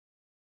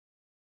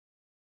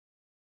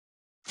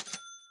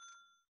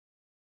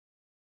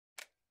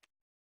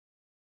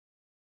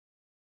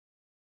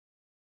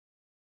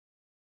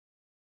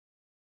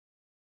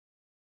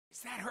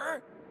Is that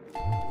her?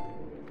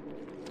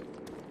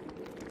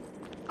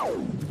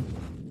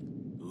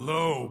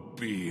 Lo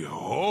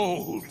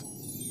behold!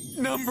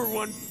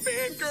 #1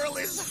 fangirl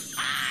is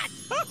hot!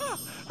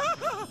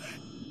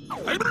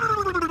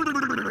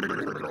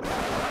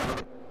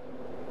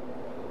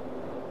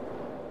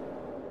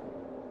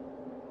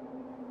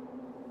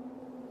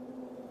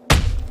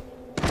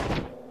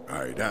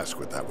 I'd ask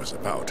what that was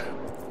about,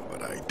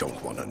 but I don't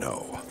want to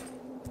know.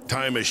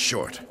 Time is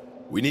short.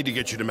 We need to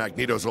get you to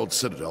Magneto's old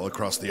citadel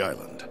across the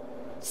island.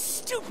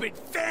 Stupid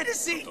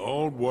fantasy!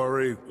 Don't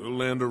worry, we'll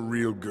land a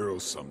real girl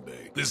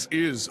someday. This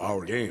is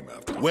our game,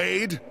 after all.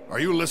 Wade,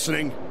 are you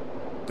listening?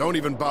 Don't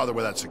even bother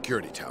with that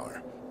security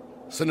tower.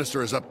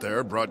 Sinister is up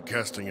there,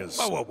 broadcasting his...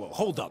 Whoa,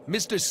 hold up.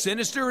 Mr.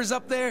 Sinister is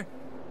up there?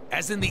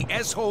 As in the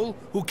S-hole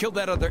who killed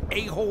that other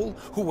A-hole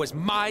who was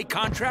my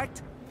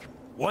contract?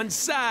 One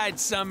side,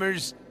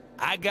 Summers.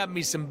 I got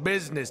me some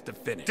business to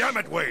finish. Damn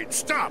it, Wade,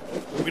 stop!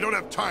 We don't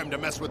have time to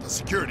mess with the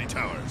security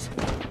towers.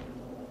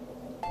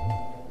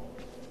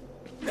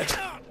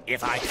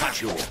 If I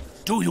touch you,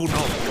 do you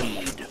know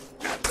bleed?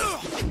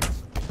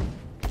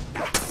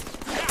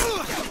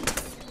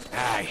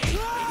 I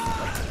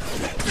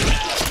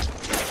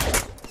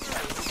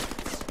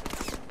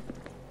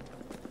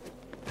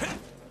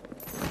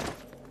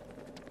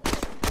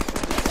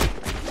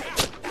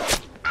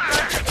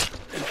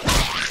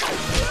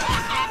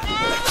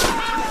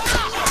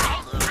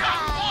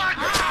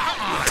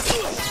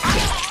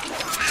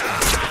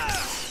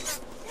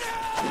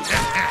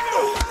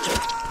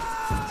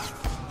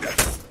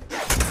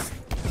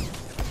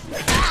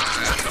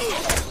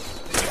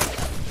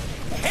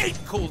hate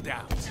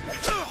cooldowns.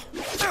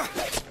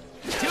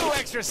 2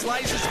 extra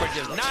slices for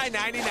just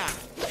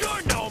 $9.99.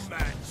 You're no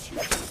match.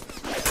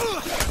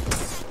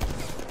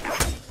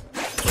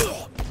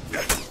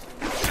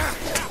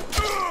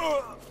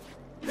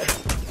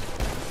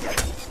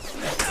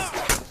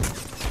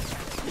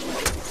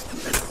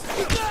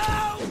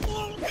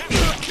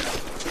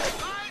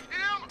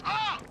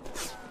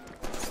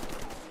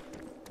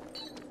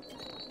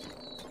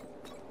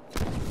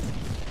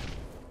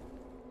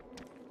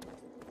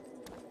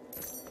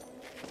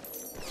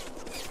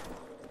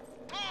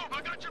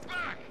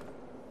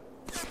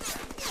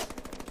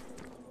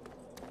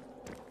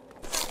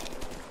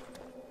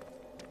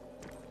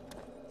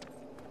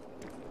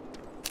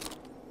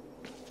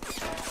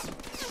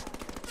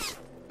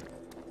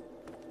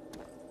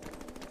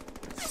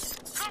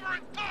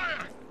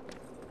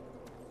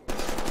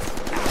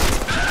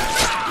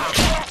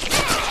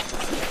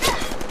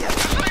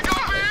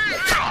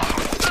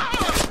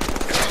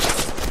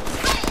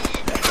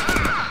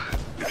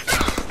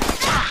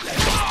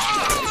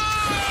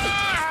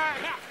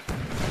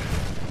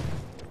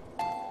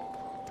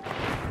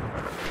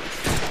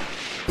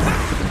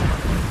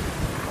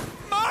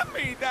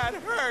 That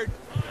hurt!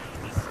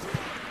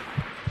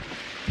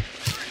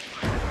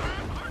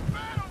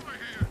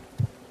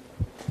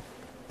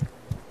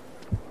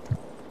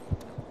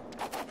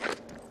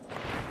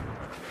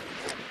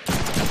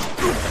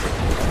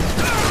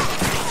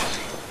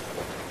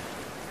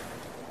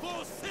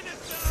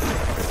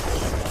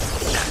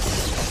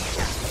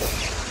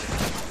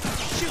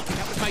 Shoot,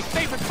 that was my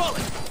favorite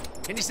bullet!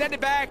 Can you send it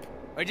back?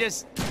 Or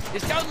just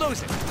don't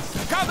lose it.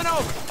 I'm coming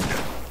over!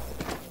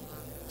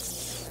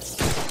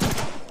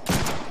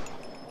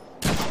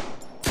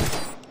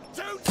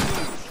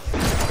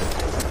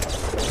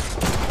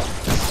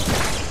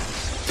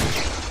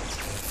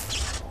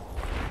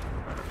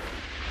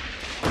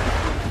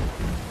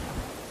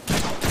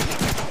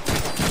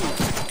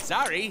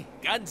 Sorry,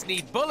 guns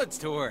need bullets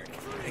to work.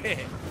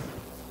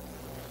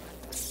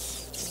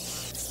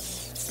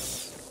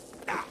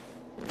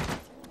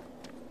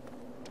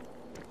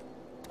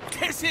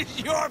 This is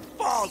your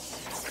fault!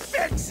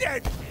 Fix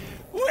it!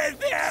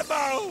 With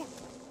ammo!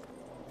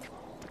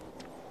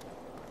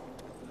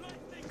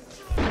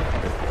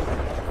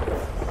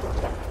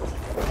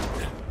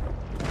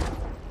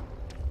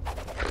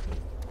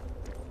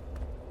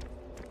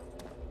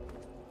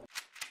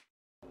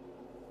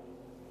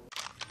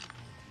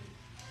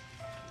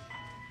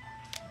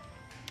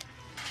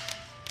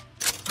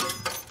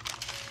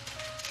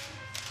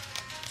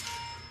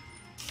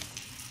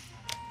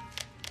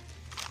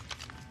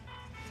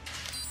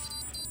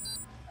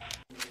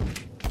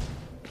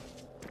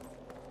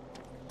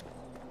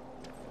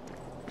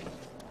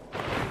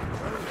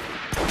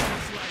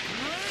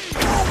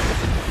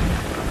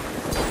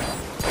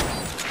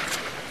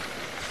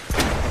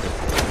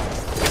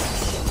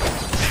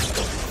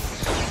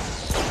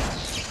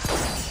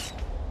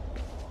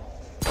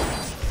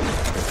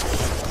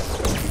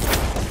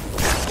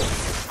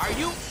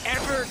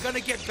 Gonna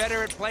get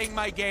better at playing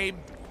my game?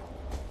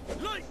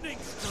 Lightning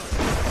strike!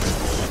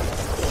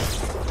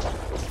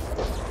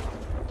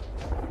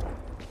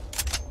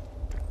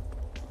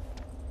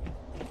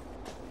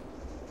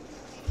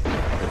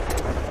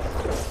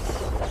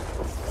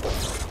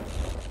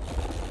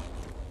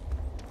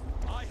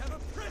 I have a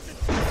present!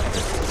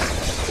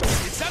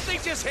 Did something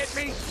just hit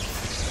me?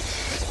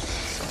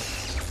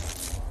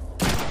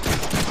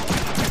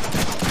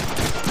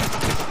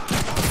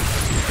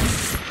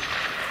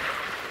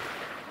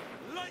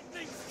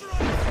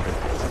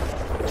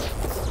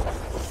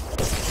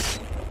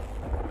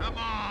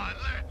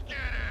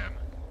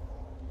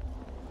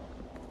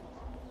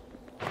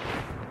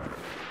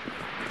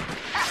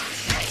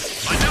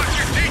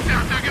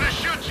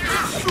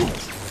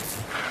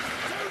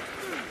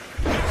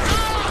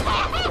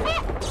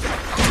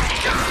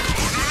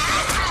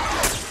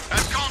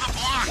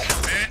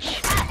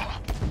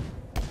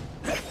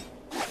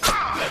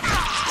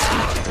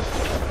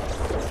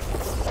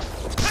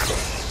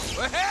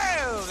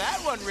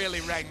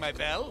 my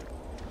bell.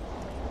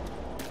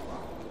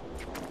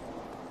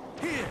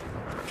 Here.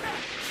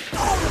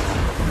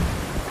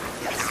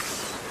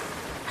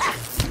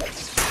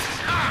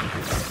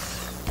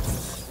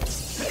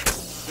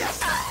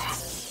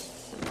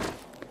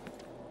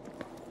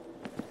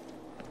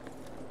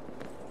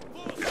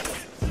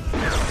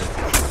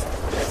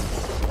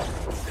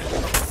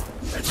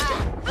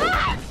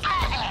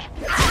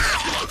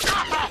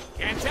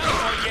 Can't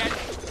teleport yet.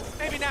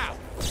 Maybe now.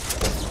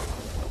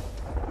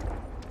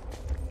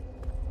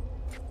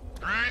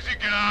 Crazy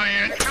guy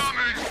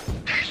incoming!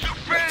 He's too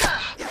fast!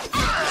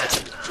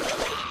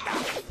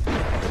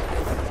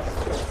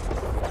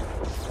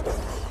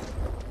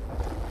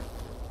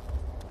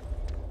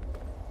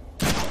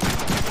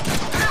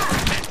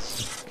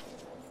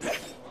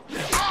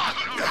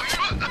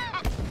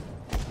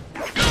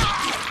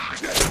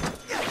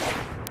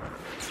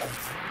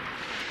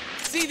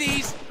 See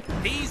these?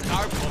 These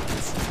are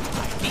bullets. I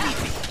need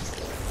these.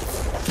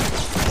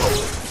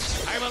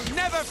 I will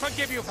never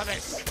forgive you for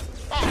this.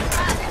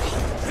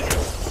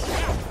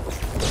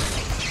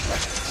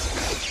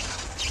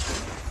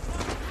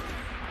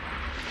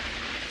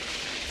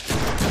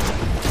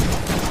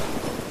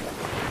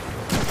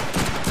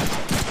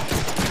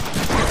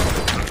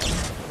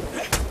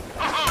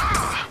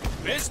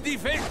 Best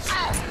defense,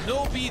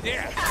 no be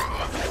there.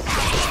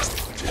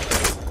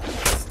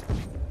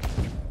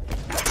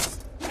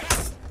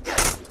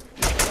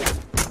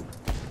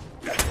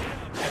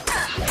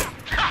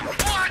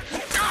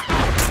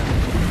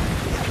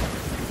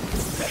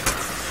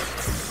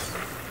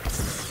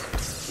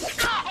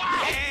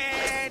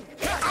 And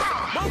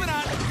moving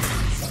on.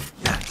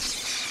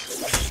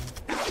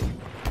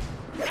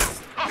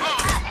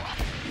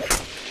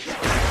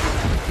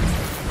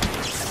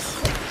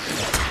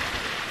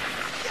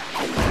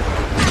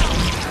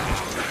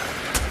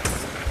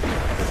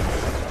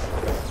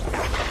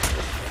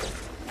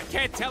 I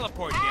can't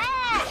teleport yet.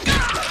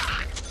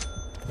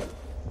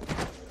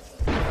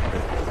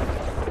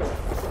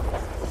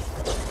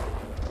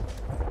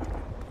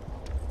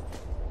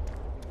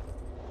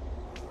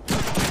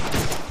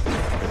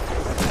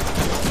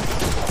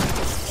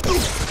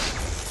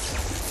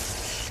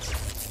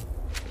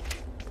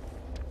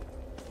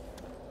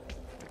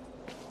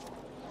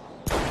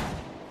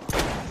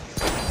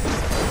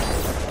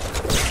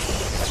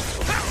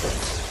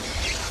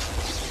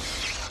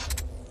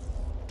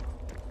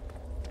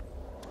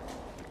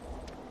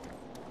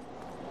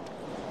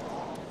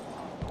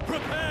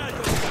 Prepare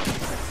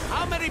yourself.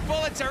 How many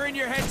bullets are in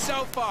your head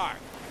so far?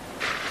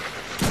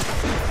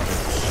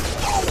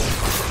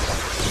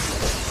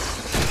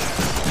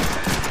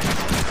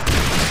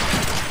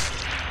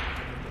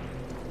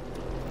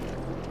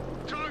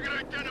 Target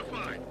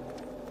identified!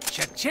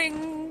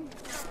 Cha-ching!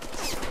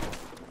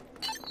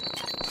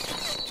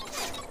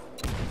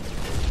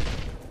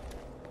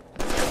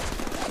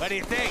 What do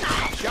you think?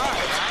 Sharp,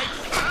 right?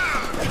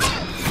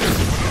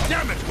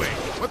 Damn it, Wade!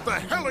 What the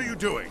hell are you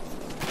doing?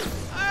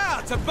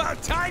 Ah, it's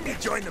about time you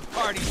join the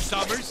party,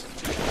 Summers.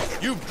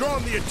 You've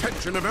drawn the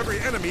attention of every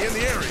enemy in the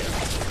area.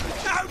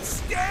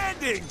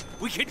 Outstanding!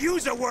 We could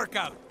use a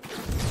workout.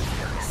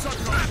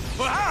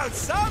 Wow,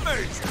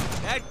 Summers!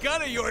 That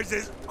gun of yours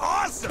is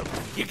awesome!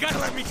 You gotta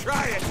let me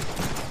try it.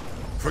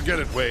 Forget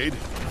it, Wade.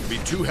 It'll be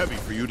too heavy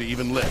for you to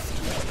even lift.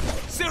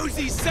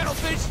 Susie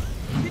Selfish!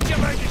 Did you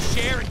learn to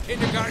share in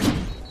kindergarten?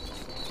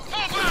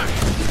 Fall back!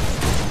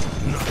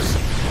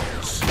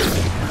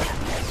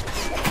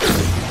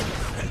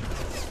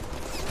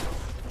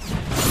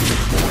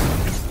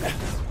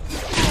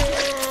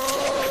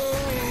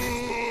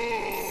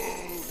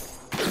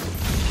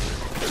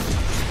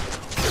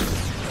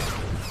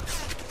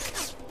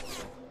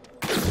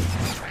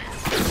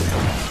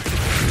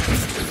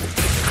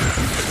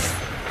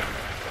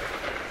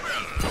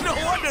 No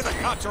wonder the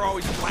cops are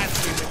always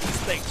blasting with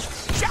these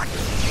things. Chuck!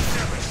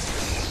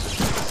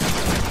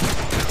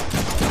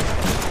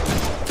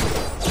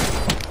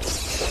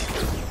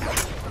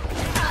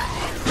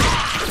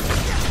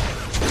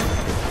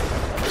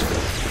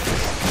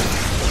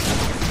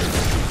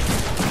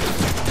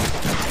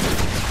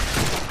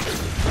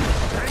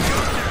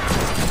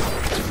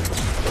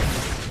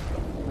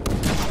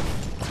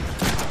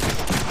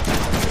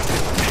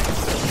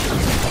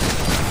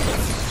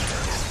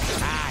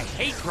 I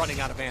hate running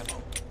out of ammo.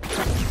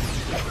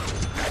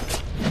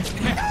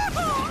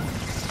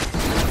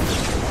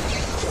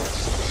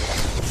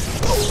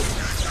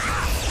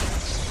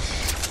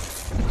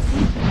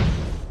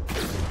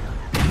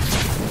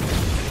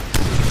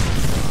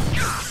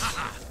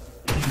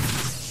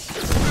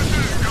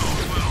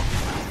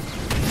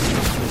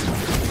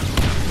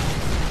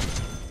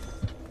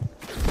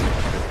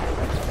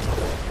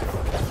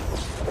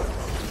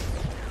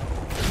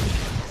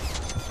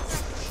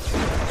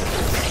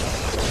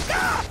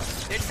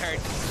 It hurt.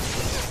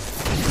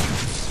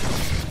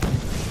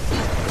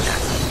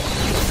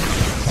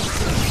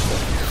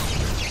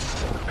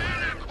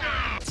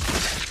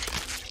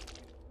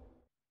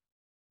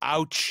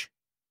 Ouch.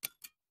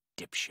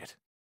 Dipshit.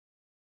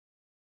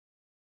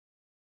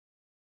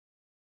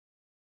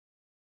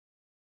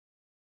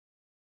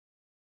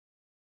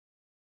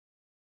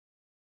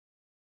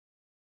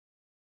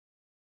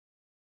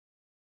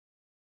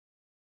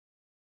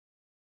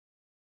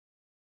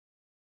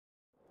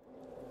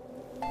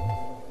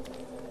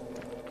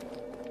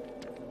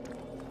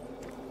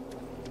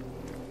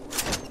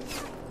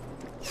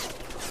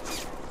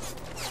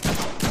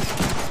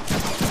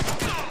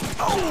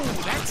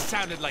 Ooh, that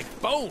sounded like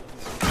bone.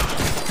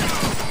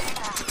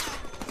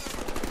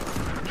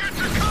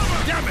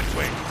 Damn it,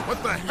 Wade!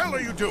 What the hell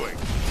are you doing?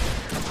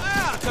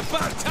 Ah, it's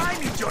about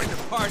time you joined the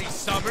party,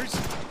 Summers.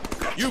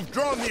 You've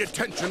drawn the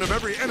attention of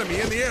every enemy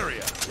in the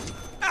area.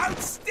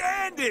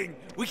 Outstanding!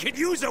 We could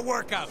use a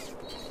workout.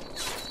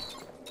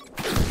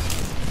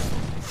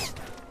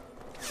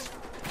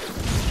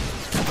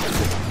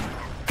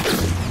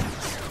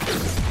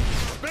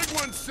 Big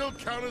ones still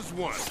count as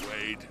one,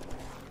 Wade.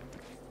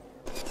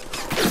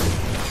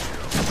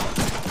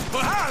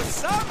 Wow,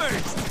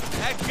 Summers!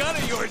 That gun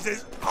of yours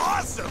is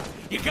awesome!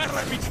 You gotta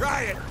let me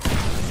try it.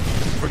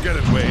 Forget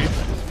it, Wade.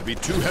 It'd be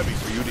too heavy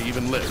for you to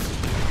even lift.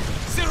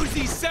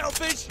 Susie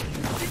Selfish!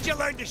 Did you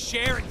learn to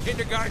share in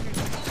kindergarten?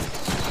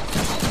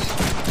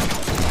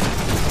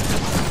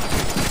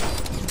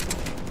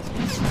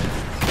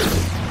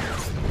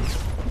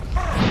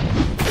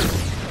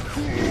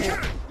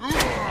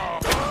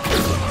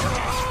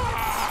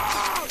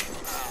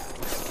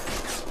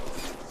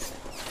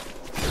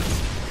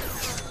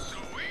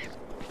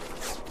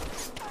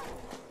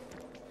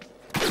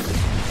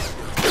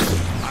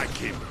 I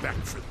came back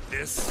for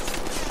this.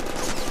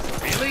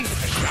 Really? A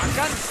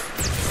shotgun?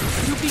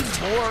 Could you be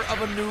more of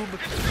a noob?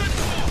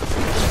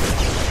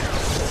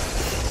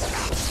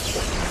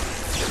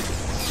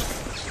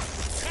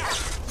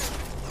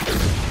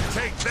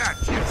 Take that,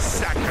 you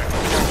sack of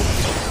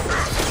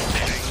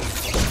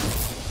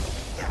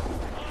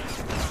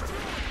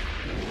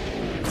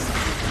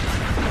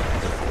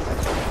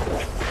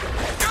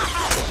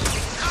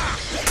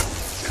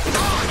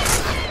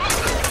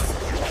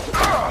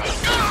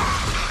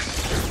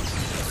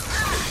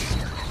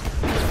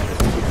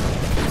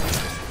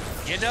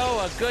You know,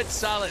 a good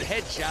solid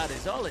headshot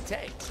is all it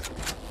takes.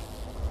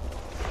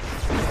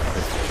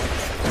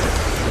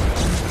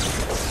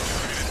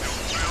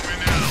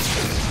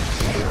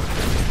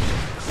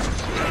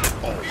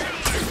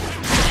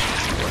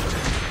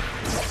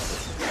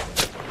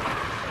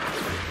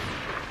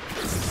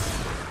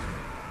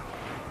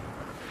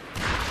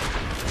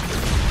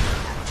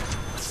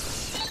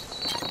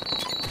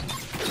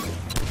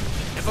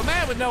 If a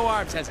man with no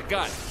arms has a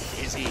gun,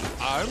 is he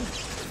armed?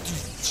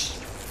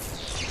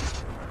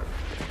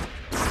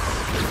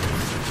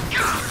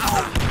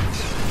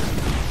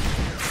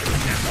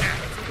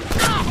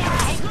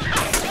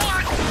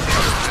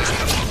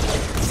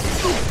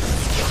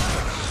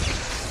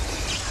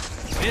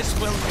 This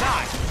will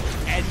not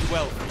end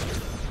well for you.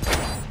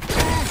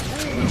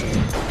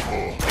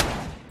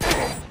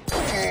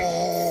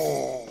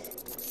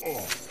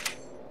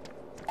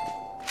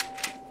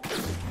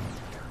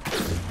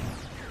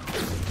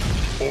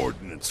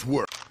 Ordnance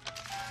work.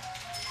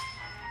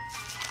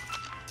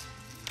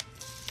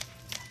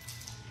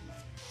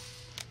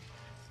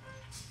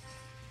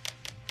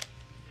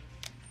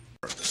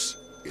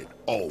 It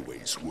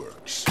always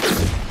works.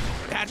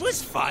 That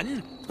was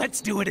fun.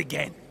 Let's do it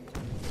again.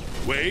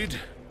 Wade,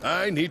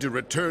 I need to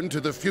return to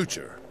the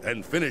future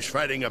and finish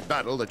fighting a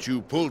battle that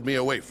you pulled me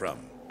away from.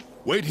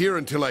 Wait here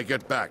until I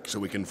get back so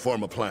we can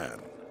form a plan.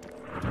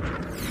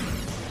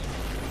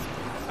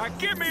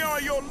 Give me all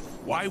your...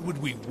 Why would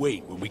we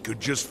wait when we could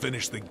just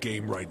finish the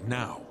game right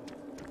now?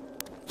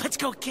 Let's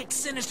go kick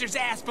Sinister's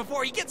ass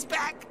before he gets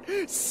back.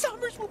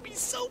 Summers will be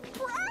so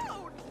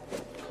proud.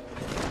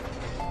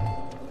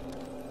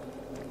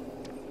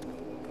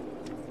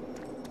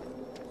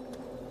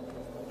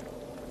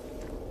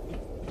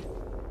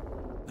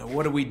 Now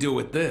what do we do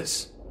with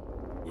this?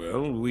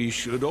 Well, we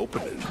should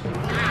open it.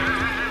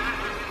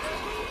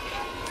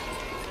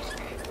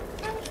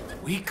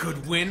 We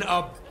could win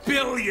 $1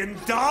 billion.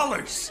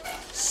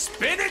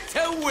 Spin it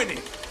to win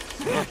it.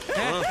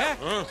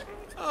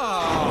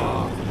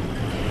 Oh.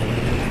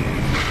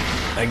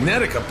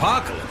 Magnetic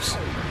apocalypse?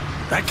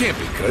 That can't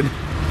be good.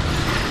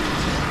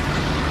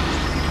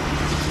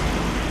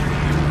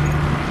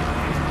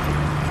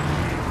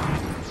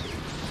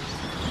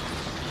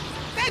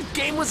 That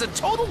game was a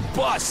total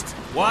bust.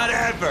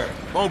 Whatever.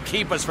 Won't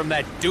keep us from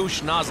that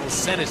douche nozzle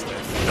Sinister.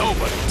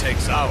 Nobody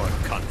takes our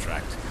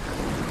contract.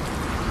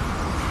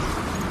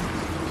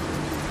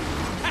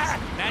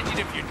 Imagine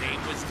if your name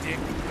was Dick.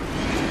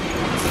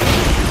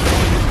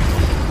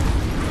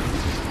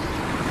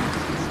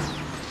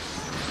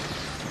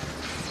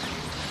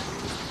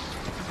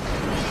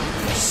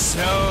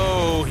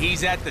 So,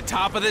 he's at the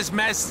top of this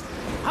mess?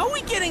 How are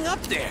we getting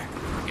up there?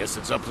 Guess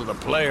it's up to the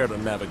player to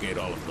navigate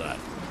all of that.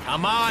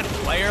 Come on,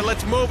 player,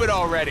 let's move it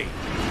already.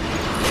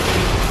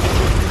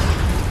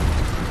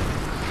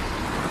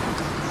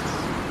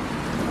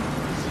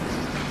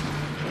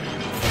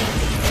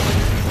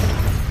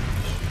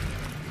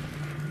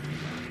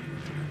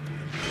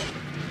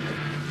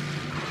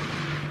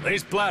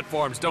 These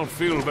platforms don't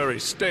feel very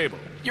stable.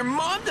 Your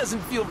mom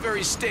doesn't feel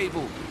very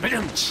stable.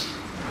 Ba-dum-tsh.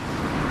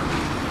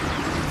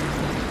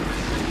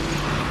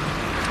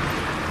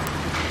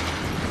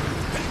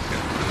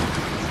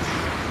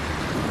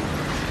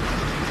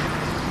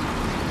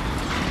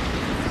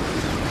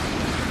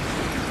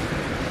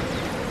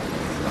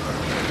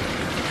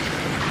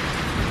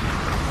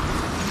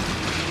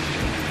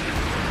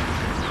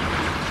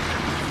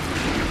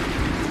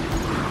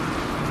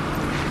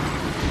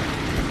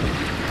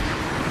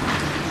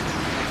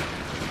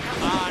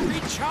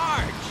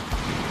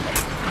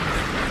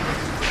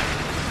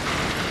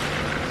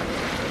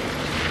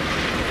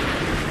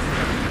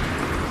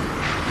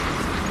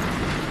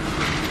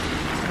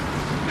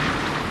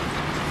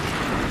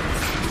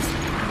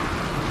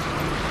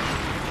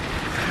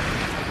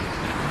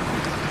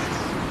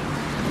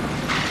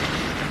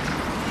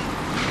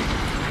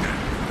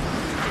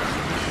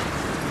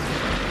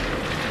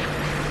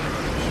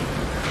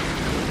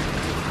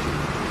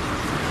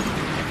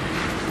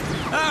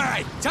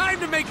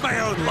 my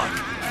own luck.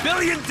 $1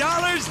 billion,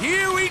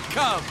 here we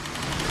come.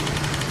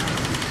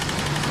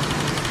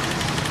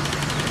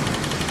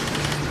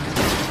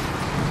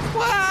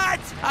 What?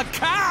 A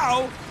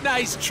cow?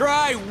 Nice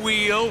try,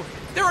 Wheel.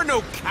 There are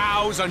no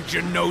cows on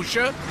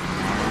Genosha.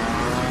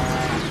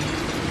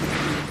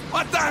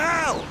 What the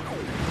hell?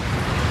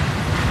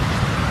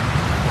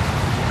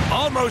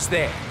 Almost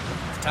there.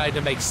 Time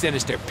to make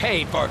Sinister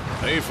pay for...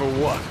 Pay for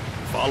what?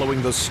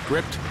 Following the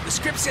script? The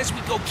script says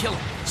we go kill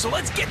him, so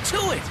let's get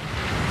to it.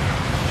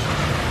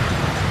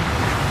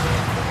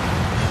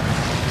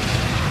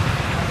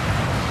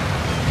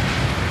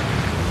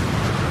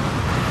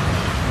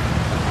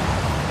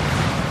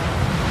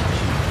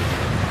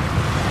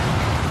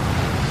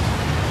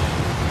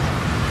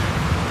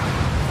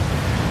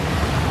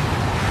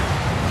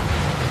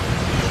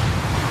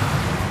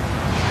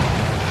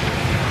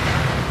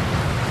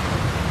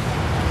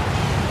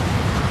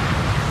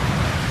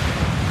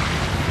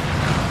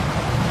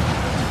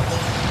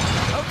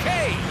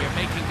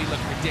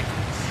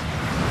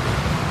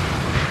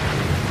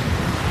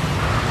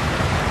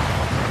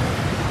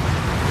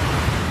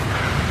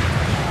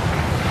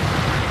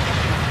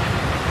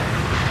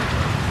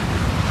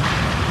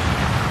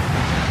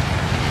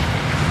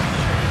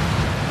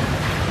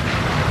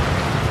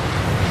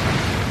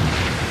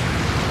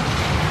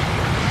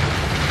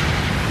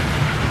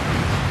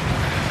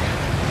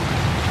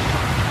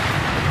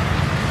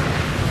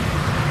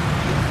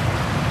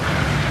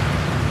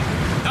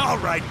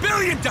 $1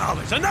 billion!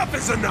 Enough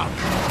is enough!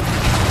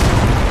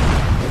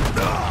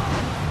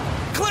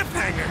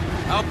 Cliffhanger!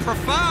 How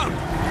profound!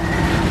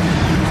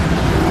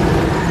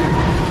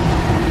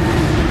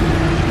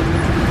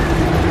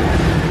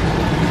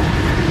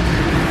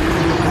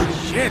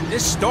 Shit,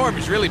 this storm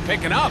is really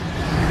picking up.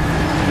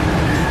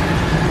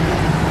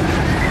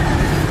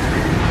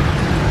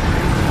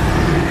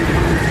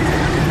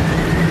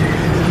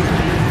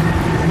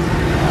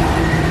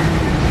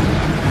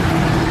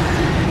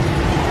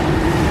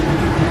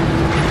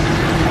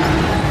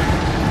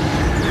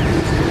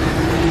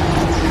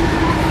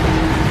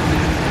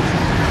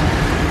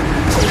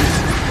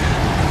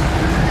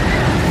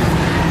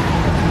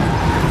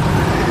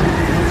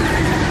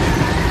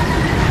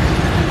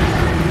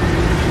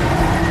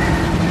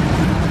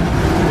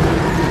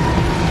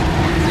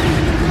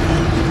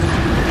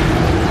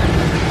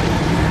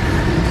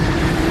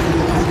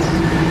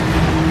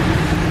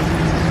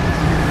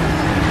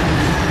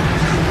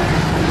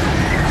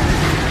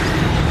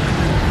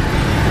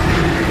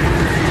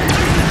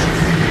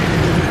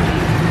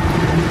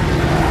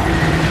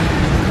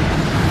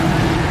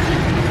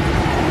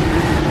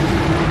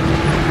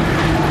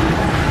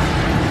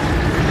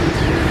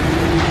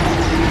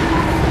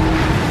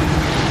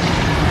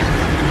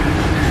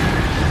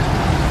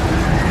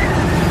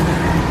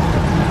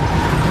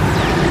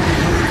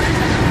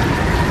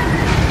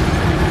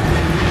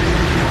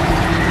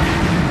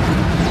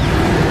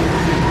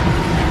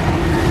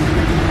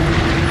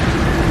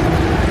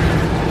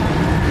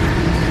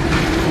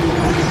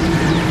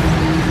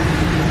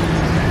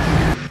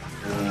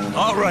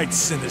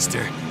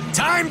 Sinister.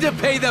 Time to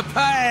pay the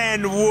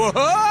and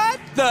what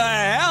the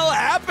hell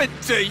happened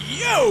to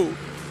you?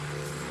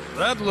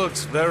 That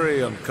looks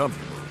very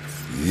uncomfortable.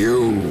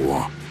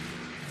 You.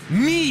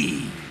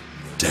 Me?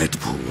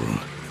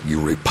 Deadpool, you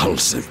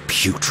repulsive,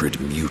 putrid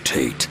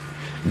mutate.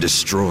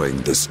 Destroying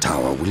this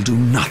tower will do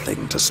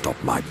nothing to stop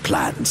my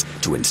plans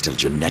to instill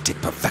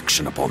genetic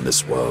perfection upon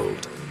this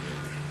world.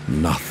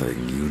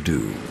 Nothing you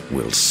do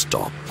will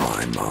stop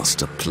my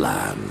master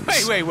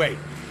plans. Wait.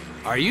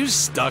 Are you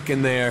stuck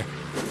in there?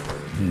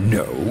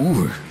 No,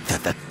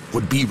 that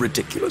would be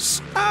ridiculous.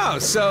 Oh,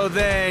 so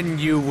then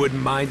you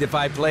wouldn't mind if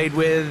I played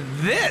with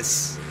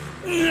this?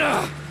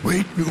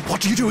 Wait,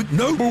 what are you doing?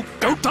 No,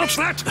 don't touch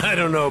that! I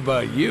don't know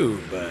about you,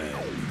 but...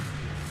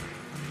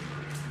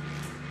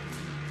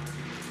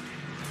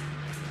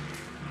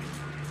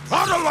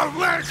 Out of my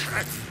way!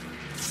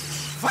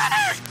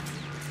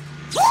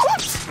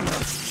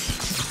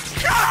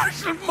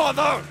 Gosh,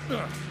 mother!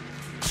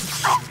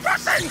 Stop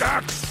pressing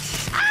that!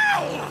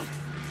 Ow!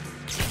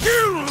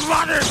 You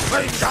bloody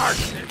finger!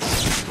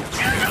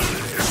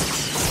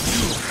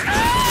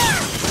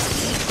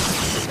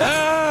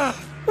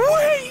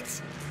 Wait!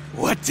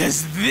 What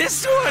does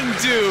this one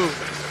do?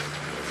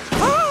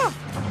 Ah!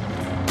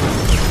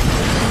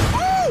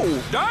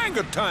 Oh, dang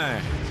a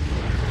time!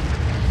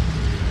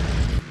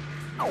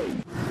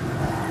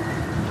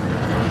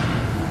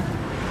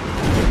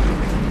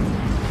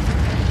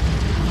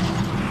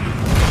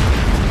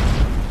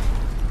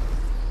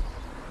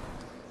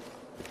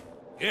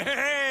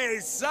 Hey,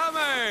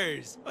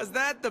 Summers! Was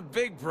that the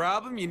big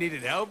problem you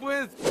needed help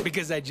with?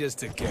 Because I just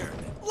took care of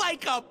it.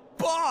 Like a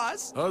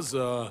boss!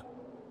 Huzzah.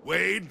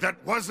 Wade, that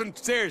wasn't...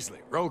 Seriously,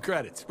 roll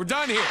credits. We're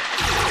done here.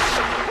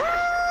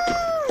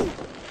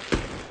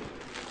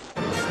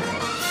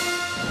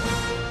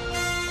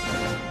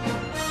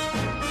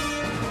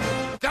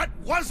 That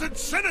wasn't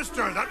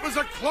Sinister! That was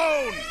a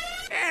clone!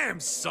 Damn,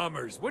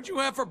 Summers, what'd you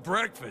have for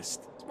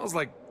breakfast? Smells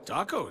like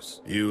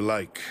tacos. You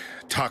like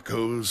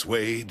tacos,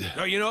 Wade?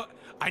 Oh, you know,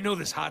 I know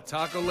this hot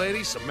taco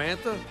lady,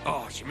 Samantha.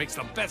 Oh, she makes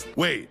the best.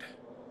 Wade,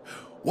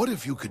 what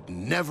if you could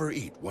never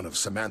eat one of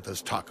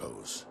Samantha's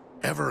tacos?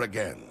 Ever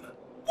again?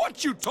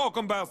 What you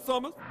talking about,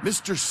 Summers?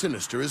 Mr.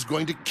 Sinister is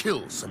going to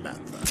kill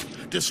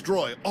Samantha,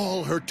 destroy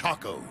all her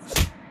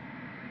tacos,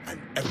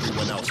 and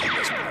everyone else on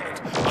this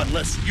planet,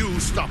 unless you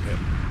stop him.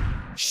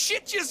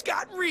 Shit just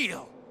got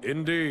real.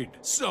 Indeed.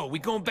 So, we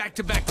going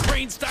back-to-back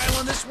crane style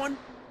on this one?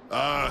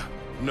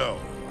 No,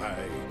 I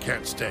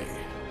can't stay.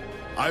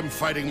 I'm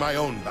fighting my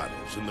own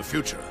battles in the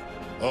future,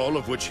 all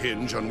of which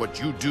hinge on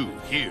what you do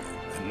here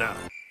and now.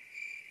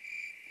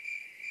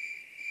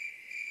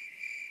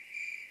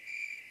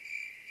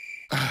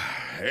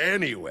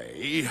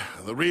 Anyway,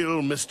 the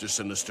real Mr.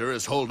 Sinister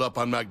is holed up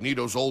on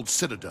Magneto's old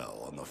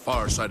citadel on the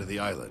far side of the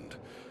island.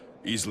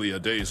 Easily a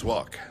day's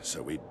walk,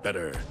 so we'd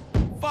better...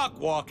 Fuck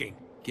walking.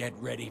 Get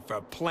ready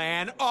for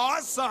Plan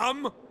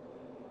Awesome!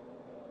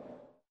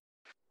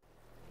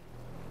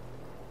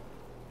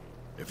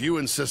 If you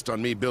insist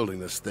on me building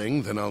this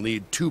thing, then I'll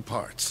need 2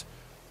 parts.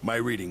 My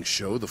readings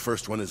show the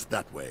first one is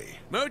that way.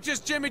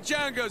 Muchos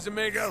chimichangas,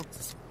 amigo.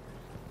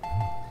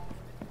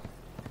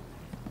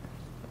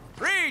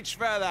 Reach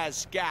for the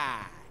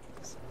skies.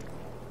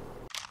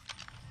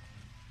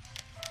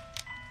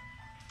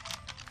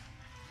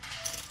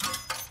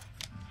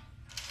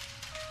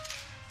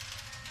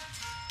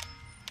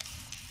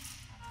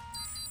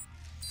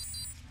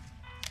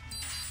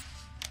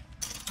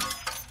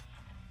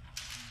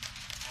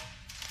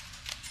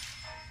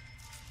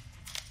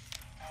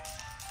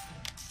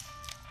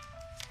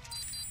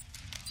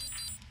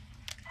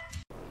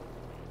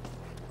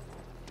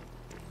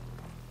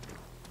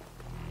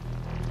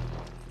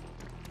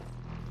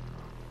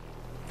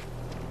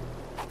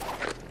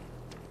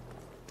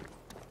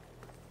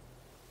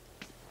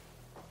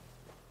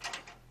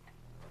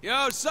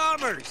 Yo,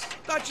 Summers!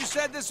 Thought you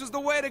said this was the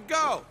way to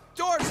go.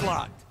 Door's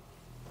locked.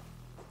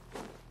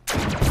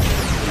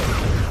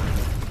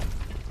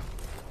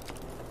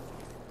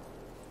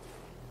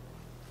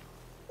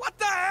 What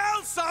the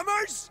hell,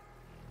 Summers?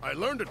 I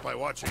learned it by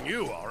watching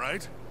you, all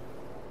right?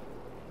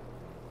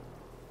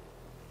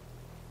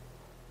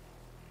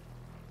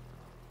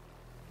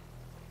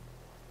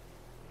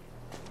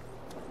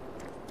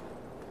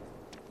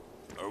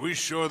 Are we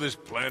sure this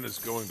plan is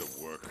going to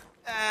work?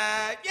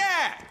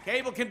 Yeah.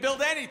 Cable can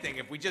build anything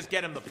if we just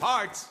get him the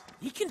parts.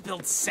 He can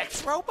build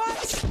sex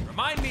robots?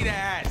 Remind me to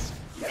ask.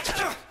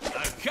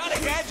 I'm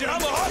cutting edge and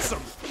I'm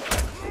awesome!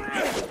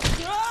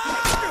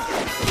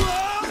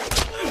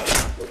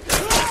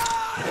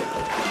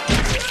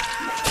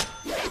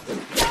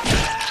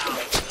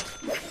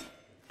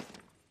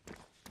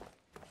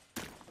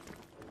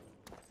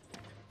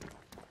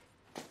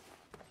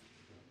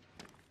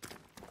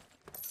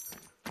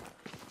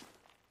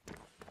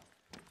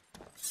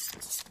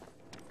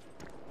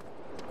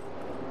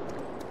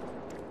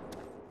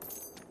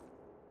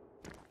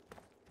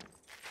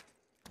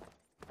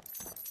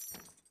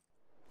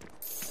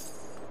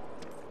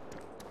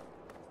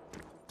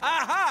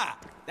 Aha!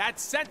 That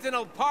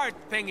Sentinel part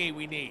thingy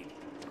we need.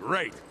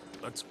 Great.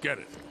 Let's get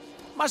it.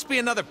 Must be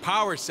another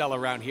power cell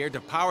around here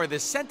to power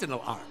this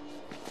Sentinel arm.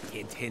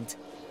 Hint, hint.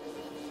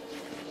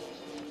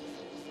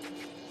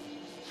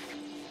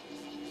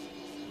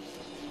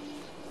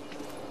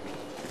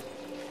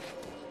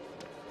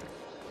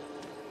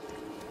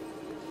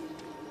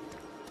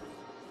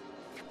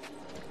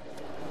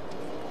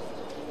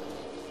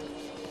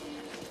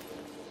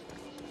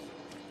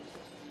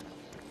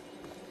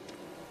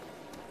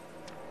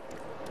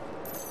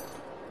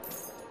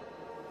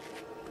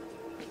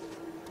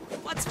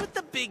 What's with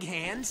the big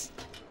hands?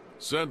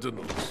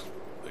 Sentinels.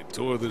 They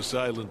tore this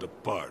island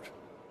apart.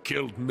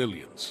 Killed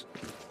millions.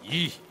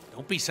 Yee,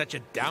 don't be such a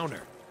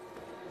downer.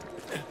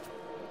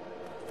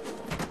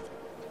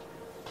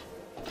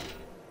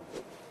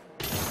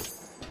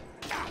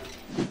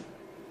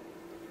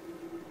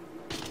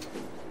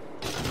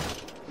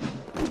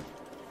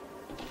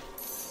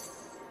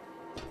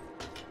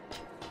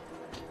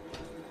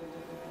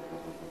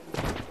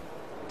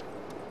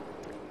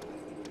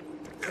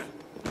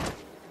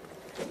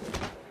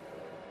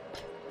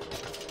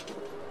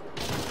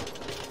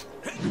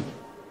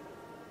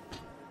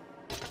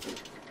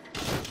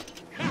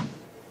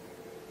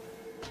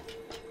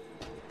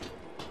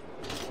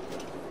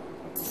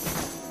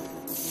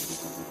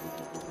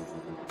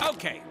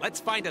 Okay, let's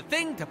find a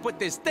thing to put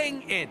this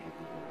thing in.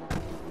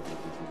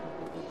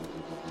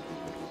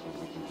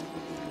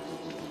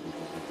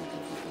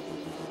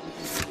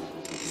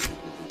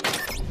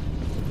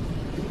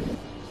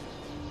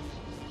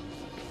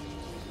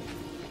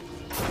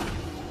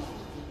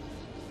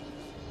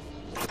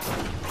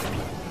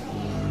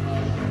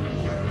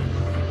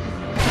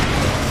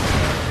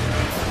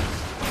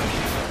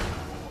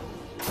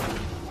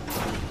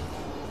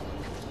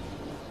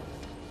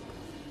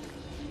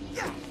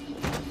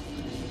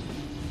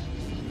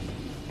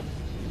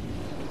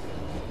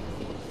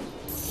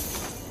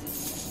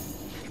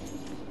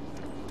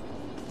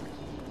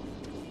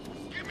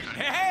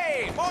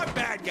 Hey, more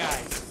bad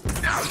guys!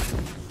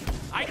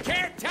 I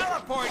can't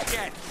teleport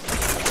yet!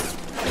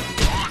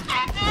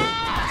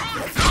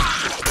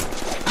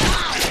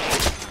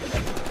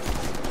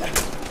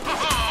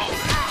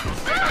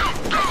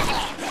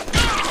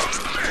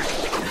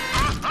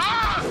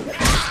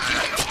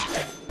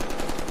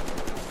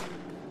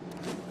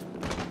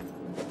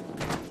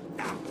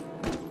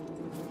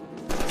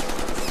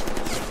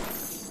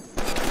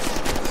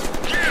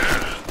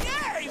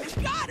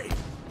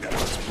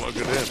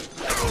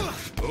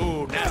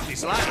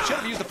 nasty slime. Should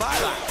have used the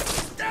fire line.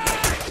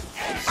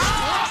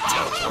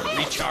 Teleport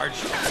recharge.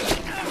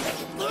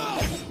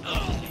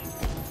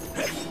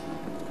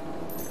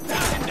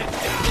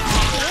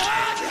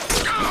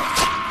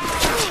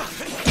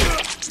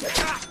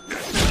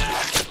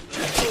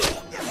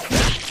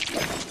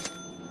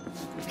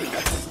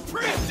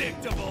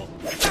 Predictable.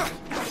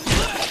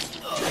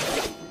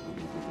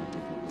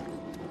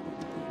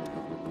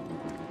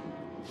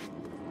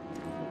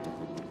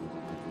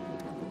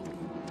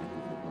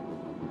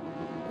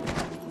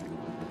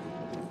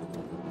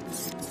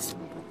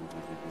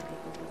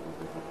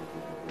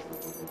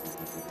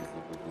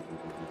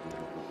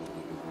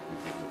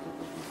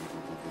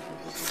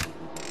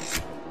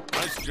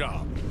 Nice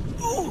job.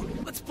 Ooh,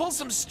 let's pull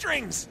some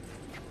strings.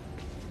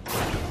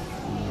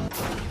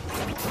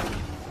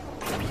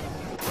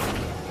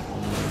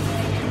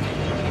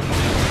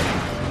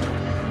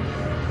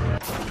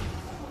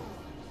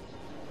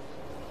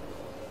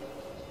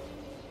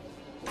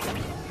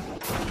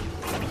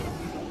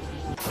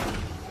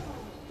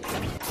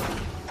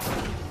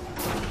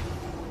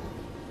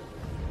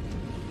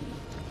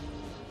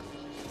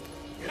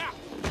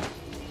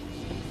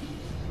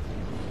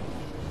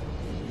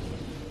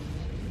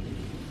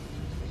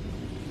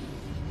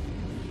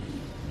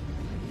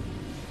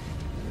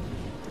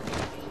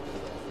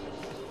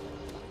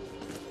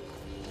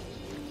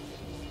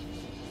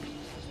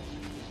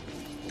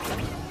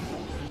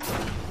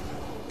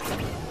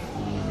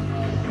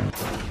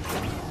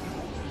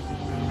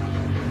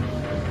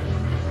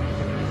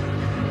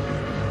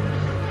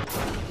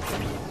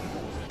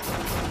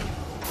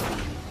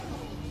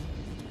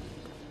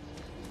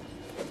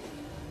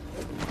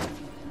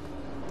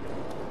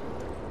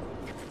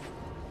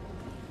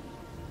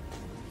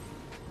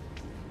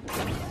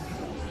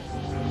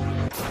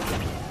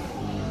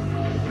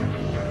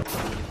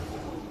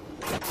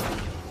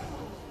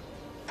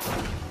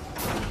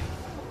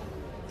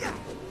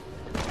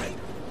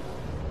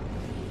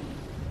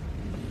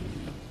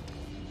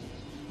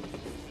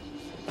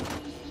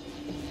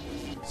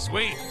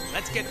 Sweet.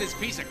 Let's get this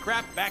piece of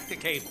crap back to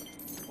Cable.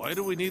 Why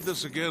do we need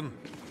this again?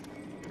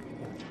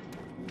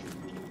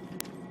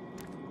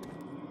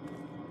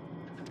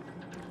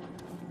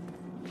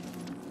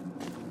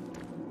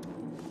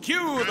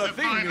 Cue the The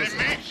theme finally music.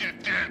 makes you,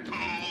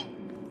 Deadpool.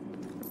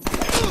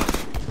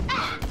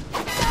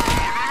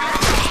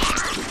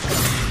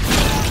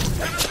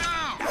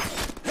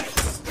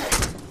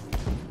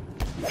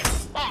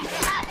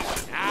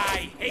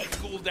 I hate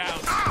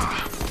cooldowns.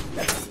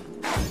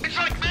 It's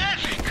like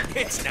magic.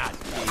 It's not me.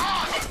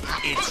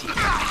 It's you.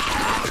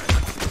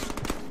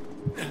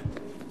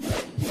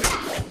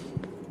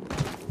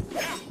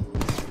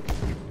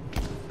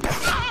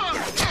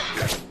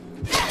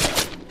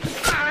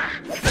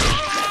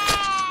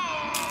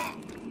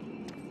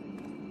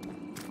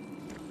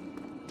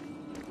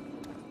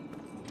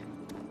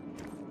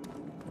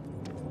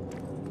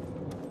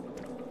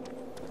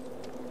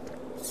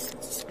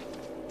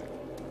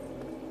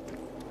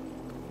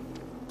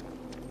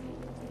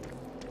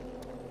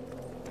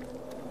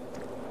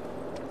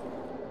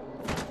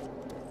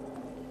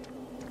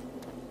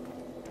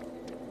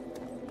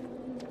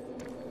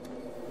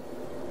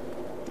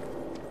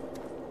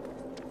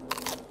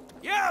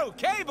 Yo,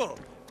 Cable!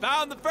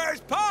 Found the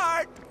first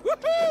part!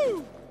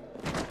 Woohoo!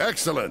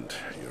 Excellent.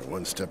 You're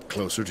one step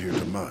closer to your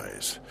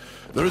demise.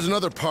 There is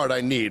another part I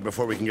need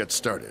before we can get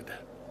started.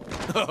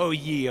 Oh,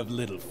 ye of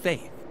little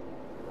faith.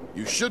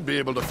 You should be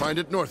able to find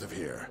it north of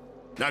here.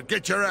 Now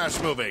get your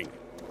ass moving!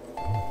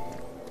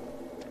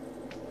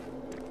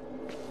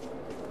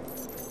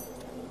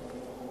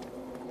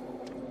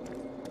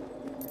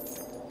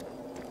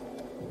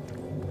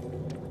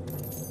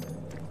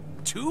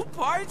 Two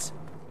parts?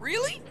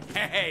 Really?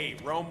 Hey,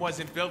 Rome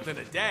wasn't built in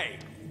a day.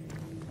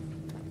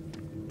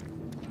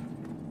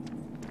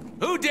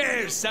 Who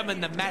dares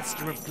summon the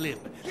master of glib,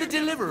 the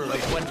deliverer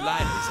of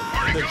one-liners,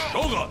 and the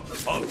shogun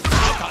of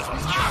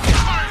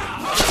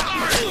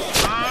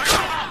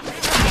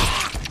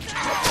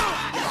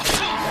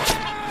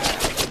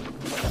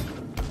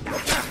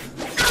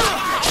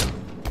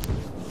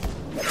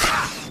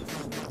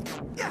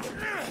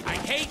I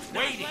hate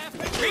waiting.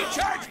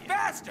 Recharge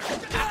faster.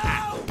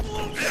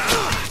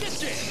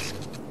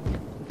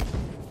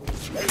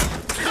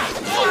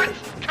 What?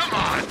 Come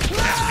on.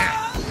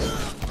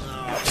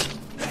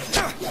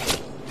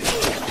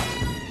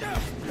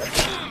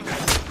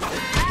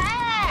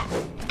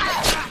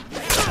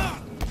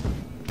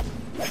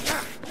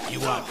 You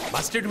want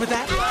mustard with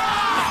that?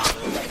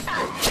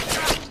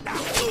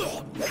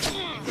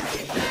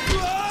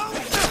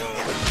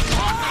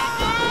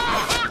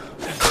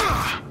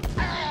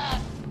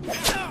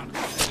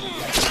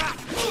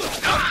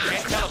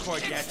 Can't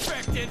teleport yet.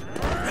 Expected.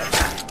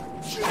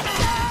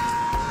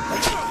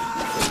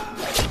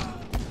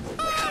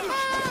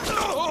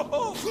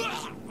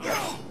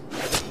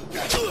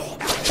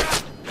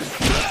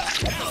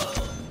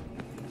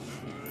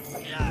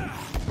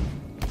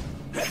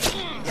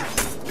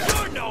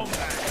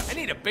 I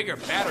need a bigger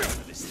battery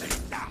for this thing.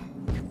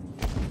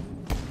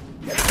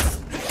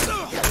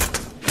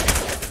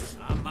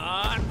 Come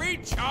on, reach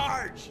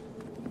recharge!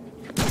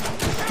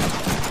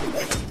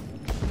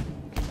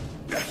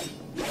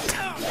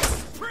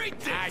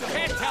 I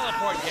can't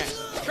teleport yet.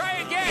 Try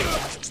again!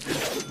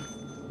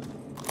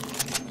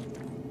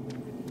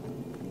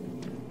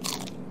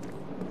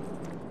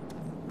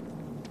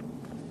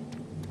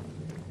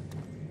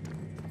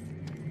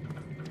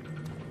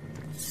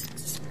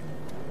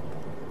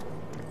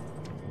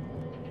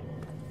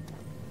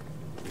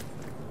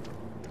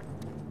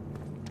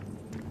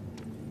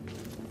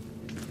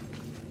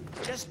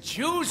 Just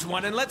choose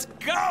one and let's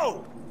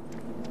go!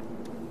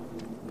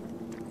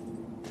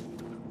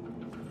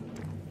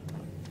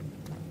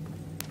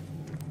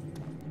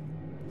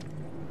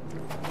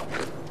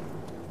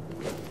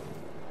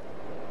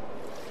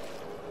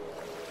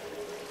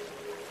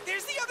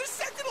 There's the other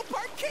Sentinel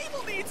part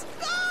Cable needs!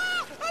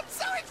 Ah! I'm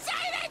so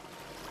excited!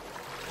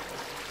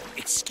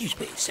 Excuse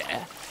me,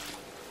 sir.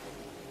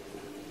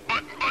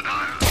 But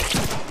I...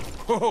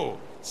 Oh,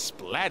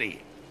 splatty.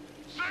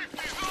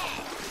 Safety's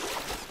off!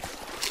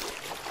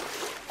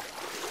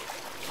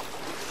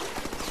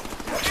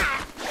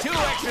 Two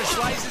extra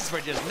slices for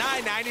just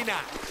 $9.99.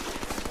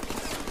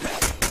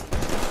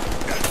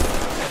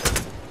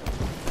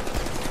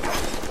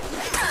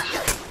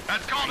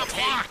 That's called a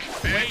block,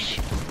 bitch!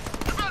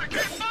 You better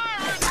keep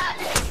firing!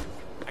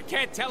 I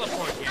can't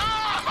teleport yet.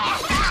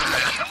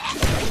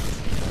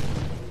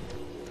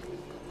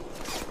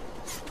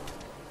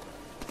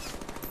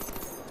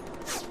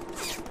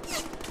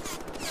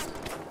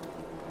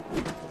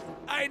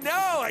 I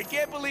know! I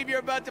can't believe you're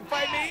about to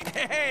fight me.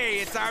 Hey,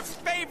 it's our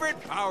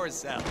favorite power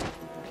cell.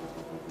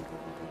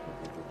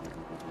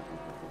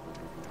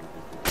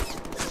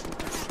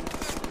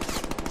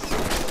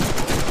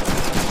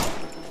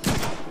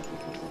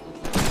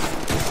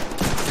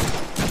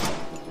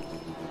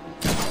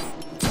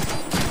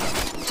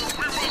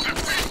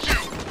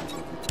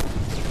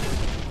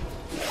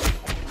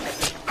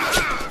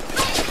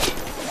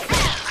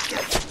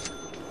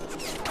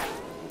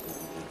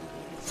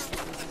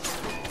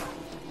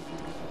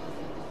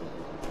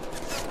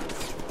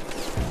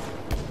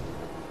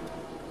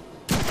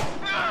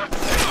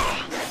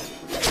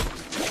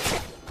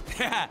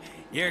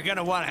 You're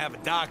gonna want to have a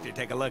doctor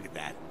take a look at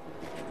that.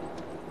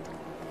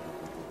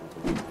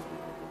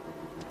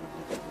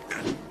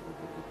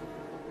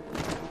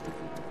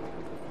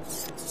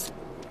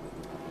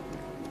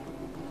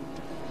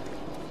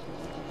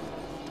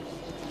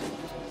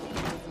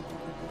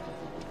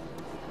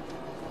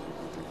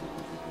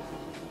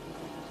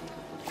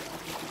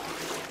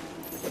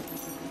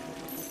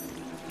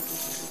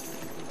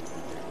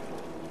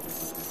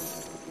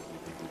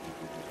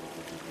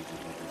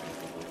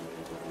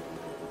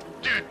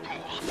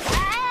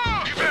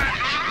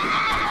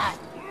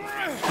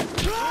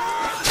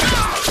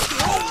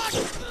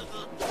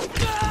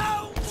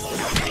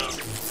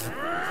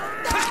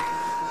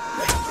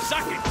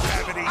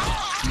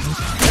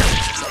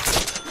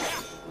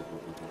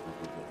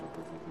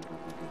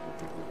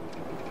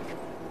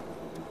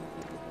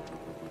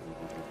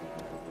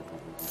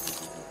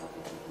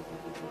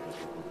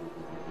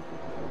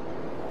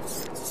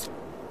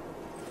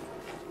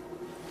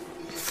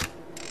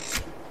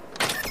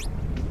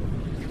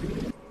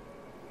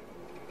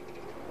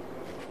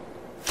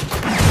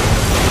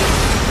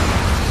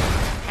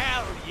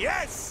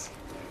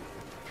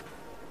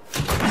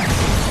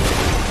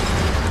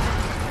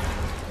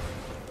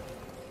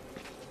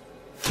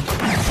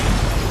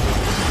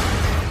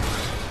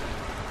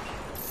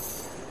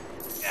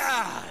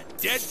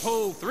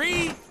 Deadpool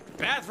 3,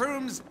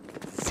 bathrooms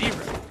 0.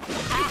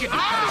 You can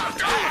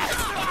do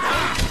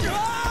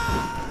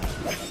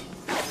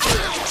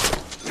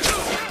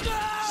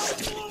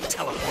Stupid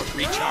teleport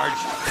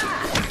recharge.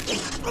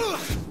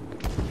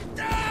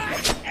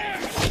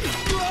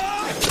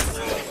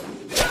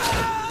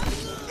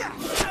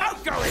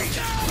 Outgoing!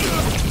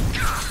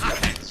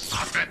 I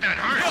bet that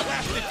hurt! You'll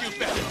have to do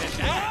better than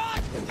that.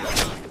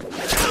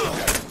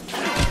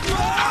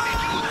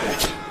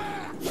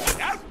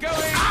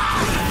 Outgoing!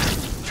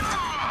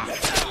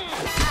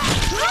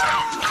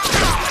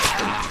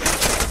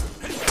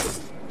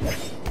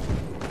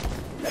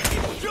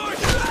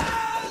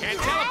 Can't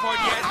teleport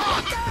yet.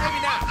 Maybe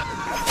not.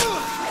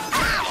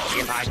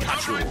 If I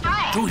touch you,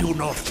 do you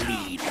not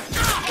bleed?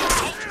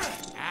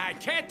 I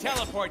can't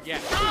teleport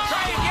yet.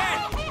 Try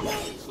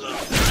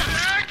again.